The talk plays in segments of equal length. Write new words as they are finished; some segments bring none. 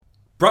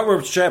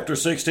Proverbs chapter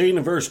 16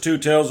 and verse 2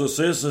 tells us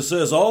this. It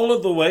says, all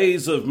of the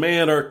ways of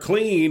man are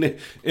clean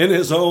in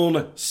his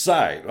own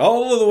sight.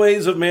 All of the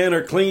ways of man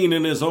are clean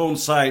in his own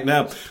sight.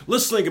 Now,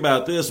 let's think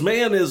about this.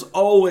 Man is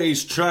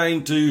always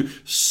trying to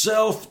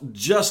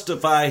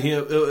self-justify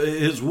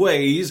his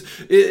ways.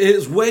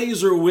 His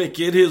ways are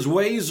wicked. His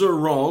ways are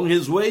wrong.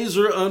 His ways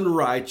are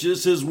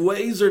unrighteous. His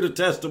ways are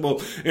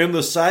detestable in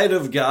the sight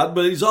of God.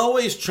 But he's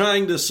always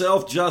trying to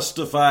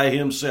self-justify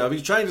himself.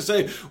 He's trying to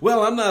say,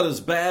 well, I'm not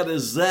as bad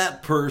as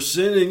that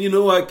person, and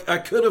I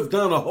could have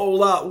done a whole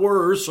lot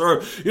worse,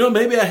 or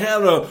maybe I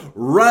had a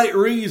right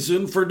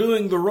reason for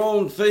doing the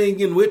wrong thing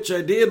in which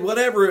I did,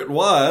 whatever it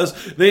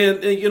was.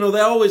 Then they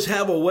always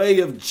have a way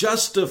of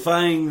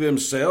justifying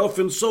themselves.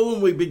 And so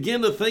when we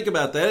begin to think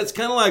about that, it's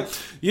kind of like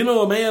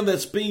a man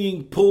that's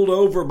being pulled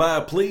over by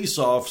a police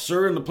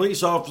officer, and the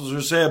police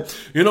officer said,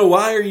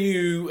 why are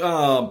you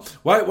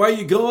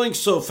going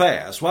so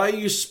fast? Why are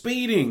you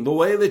speeding the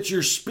way that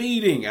you're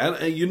speeding?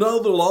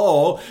 The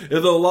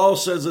law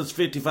says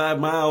it's 55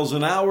 miles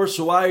an hour,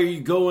 so why are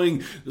you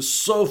going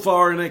so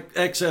far in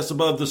excess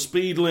above the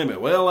speed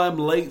limit? Well, I'm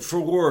late for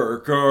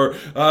work, or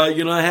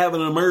I have an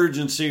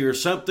emergency, or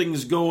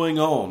something's going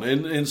on,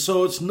 and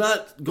so it's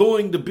not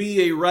going to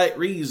be a right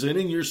reason,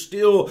 and you're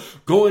still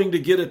going to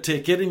get a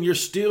ticket, and you're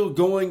still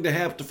going to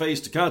have to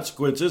face the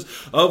consequences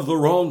of the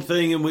wrong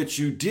thing in which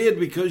you did,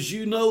 because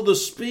you know the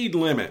speed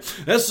limit.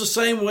 That's the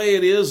same way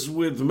it is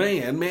with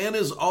man. Man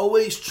is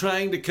always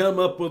trying to come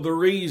up with a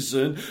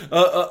reason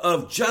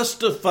of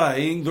justifying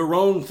the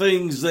wrong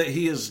things that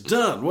he has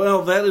done.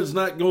 Well, that is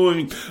not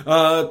going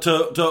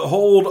to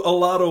hold a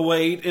lot of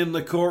weight in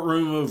the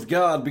courtroom of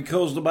God,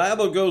 because the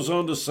Bible goes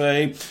on to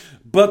say,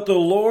 but the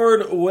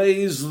Lord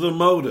weighs the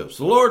motives.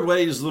 The Lord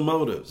weighs the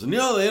motives. And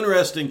the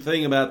interesting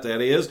thing about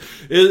that is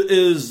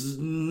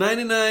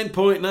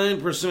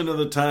 99.9% of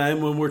the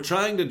time when we're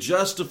trying to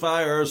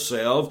justify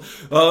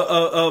ourselves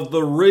of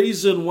the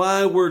reason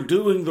why we're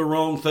doing the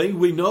wrong thing,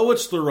 we know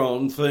it's the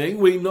wrong thing.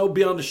 We know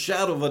beyond a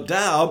shadow of a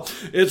doubt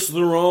it's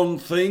the wrong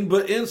thing.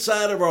 But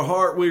inside of our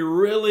heart, we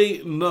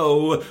really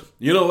know,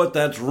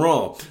 that's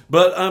wrong.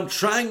 But I'm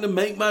trying to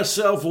make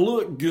myself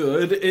look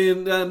good,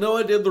 and I know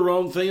I did the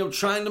wrong thing. I'm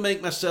trying to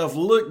make myself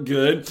look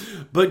good,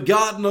 but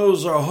God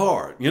knows our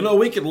heart.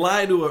 We could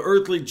lie to an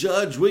earthly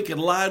judge. We could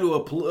lie to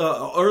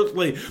a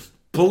earthly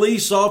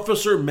police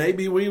officer.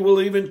 Maybe we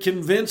will even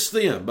convince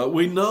them, but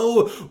we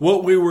know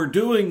what we were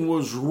doing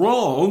was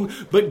wrong.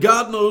 But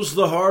God knows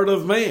the heart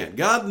of man.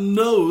 God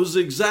knows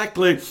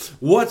exactly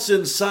what's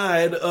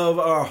inside of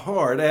our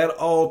heart at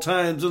all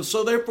times, and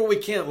so therefore we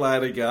can't lie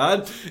to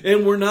God,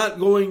 and we're not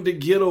going to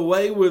get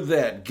away with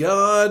that.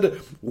 God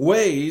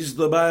weighs,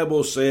 the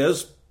Bible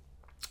says,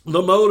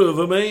 the motive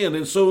of man.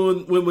 And so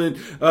when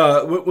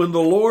the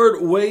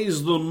Lord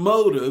weighs the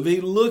motive,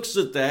 he looks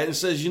at that and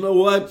says, you know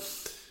what?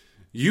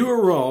 You are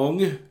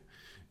wrong.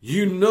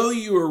 You know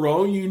you are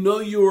wrong. You know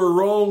you were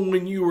wrong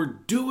when you were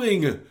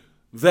doing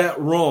that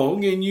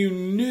wrong, and you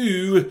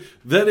knew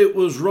that it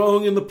was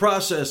wrong in the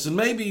process. And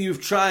maybe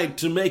you've tried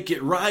to make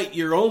it right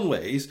your own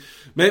ways.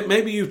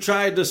 Maybe you've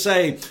tried to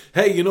say,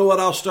 hey, you know what,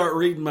 I'll start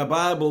reading my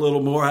Bible a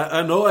little more.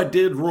 I know I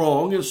did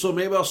wrong, and so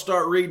maybe I'll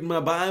start reading my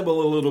Bible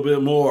a little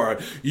bit more.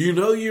 You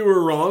know you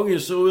were wrong,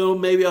 and so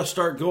maybe I'll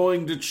start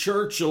going to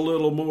church a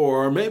little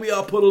more. Or maybe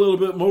I'll put a little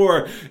bit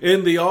more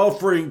in the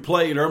offering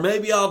plate. Or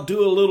maybe I'll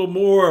do a little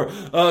more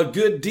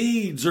good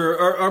deeds.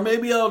 Or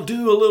maybe I'll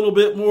do a little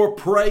bit more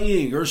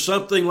praying or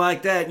something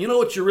like that. You know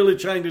what you're really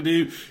trying to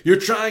do? You're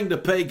trying to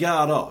pay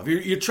God off.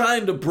 You're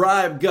trying to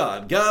bribe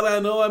God. God, I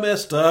know I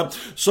messed up,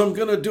 so I'm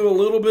going to do a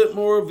little bit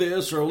more of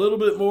this or a little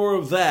bit more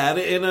of that,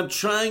 and I'm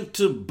trying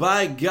to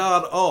buy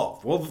God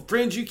off. Well,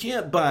 friends, you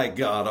can't buy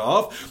God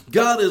off.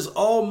 God is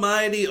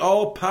almighty,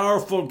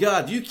 all-powerful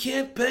God. You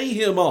can't pay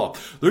him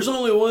off. There's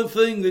only one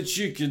thing that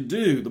you can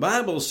do. The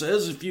Bible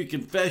says if you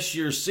confess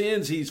your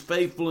sins, he's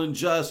faithful and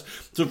just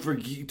to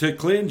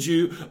cleanse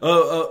you,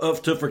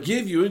 to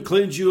forgive you and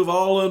cleanse you of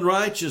all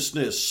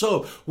unrighteousness.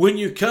 So when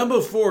you come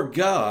before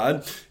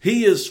God,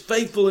 he is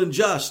faithful and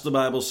just, the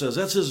Bible says.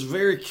 That's his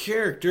very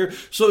character.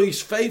 So he's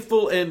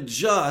faithful and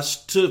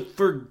just to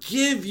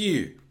forgive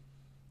you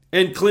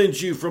and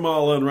cleanse you from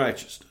all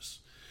unrighteousness.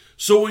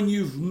 So when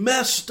you've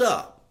messed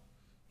up,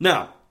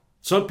 now,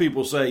 some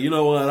people say, you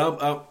know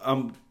what,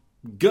 I'm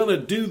going to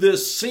do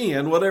this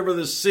sin, whatever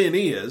this sin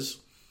is,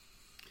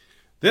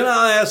 then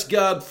I'll ask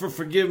God for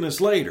forgiveness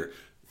later.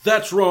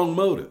 That's wrong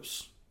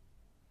motives.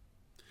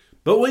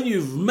 But when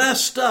you've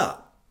messed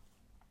up,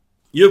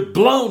 you've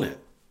blown it.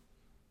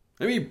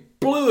 I mean, you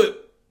blew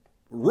it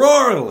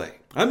royally.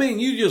 I mean,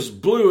 you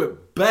just blew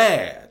it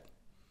bad.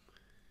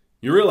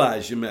 You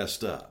realize you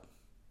messed up.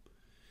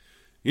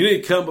 You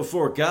need to come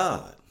before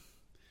God.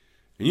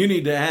 And you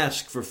need to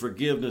ask for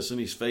forgiveness, and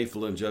he's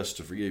faithful and just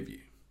to forgive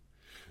you.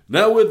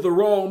 Now with the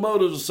wrong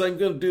motives, I'm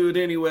going to do it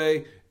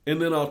anyway,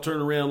 and then I'll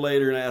turn around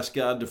later and ask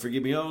God to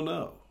forgive me. Oh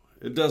no,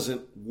 it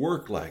doesn't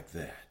work like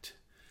that.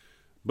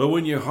 But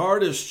when your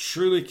heart is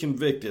truly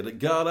convicted,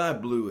 God, I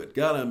blew it.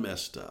 God, I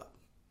messed up.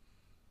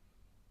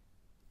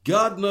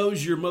 God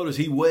knows your motives.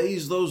 He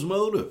weighs those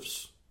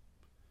motives.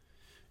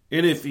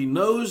 And if he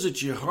knows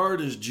that your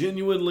heart is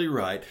genuinely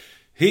right,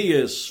 he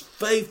is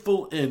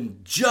faithful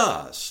and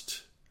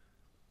just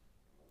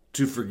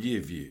to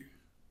forgive you.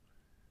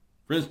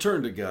 Friends,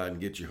 turn to God and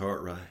get your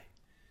heart right.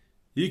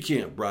 You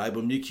can't bribe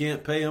him. You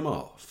can't pay him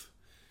off.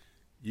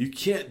 You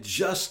can't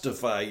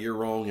justify your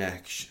wrong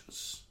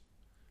actions.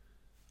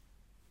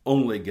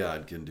 Only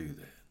God can do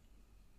that.